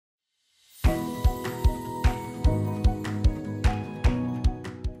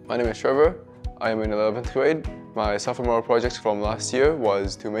My name is Trevor. I am in 11th grade. My sophomore project from last year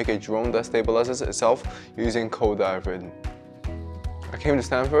was to make a drone that stabilizes itself using code that I've written. I came to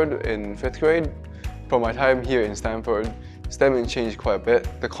Stamford in 5th grade. From my time here in Stamford, STEMinn changed quite a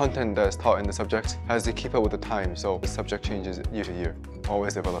bit. The content that is taught in the subject has to keep up with the time, so the subject changes year to year,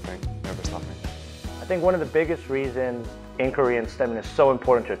 always developing, never stopping. I think one of the biggest reasons inquiry in STEMinn is so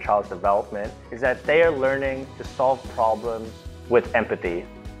important to a child's development is that they are learning to solve problems with empathy.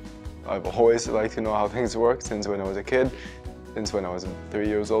 I've always liked to know how things work since when I was a kid, since when I was 3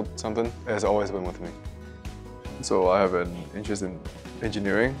 years old, something. It has always been with me. So I have an interest in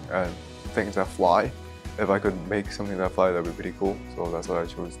engineering and things that fly. If I could make something that fly, that would be pretty cool. So that's why I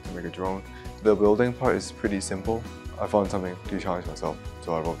chose to make a drone. The building part is pretty simple. I found something to challenge myself,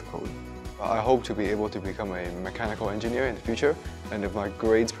 so I wrote the code. I hope to be able to become a mechanical engineer in the future, and if my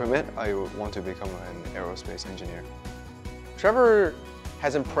grades permit, I want to become an aerospace engineer. Trevor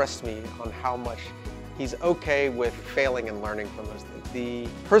has impressed me on how much he's okay with failing and learning from those things. The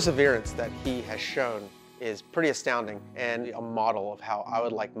perseverance that he has shown is pretty astounding and a model of how I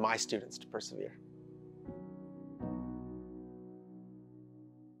would like my students to persevere.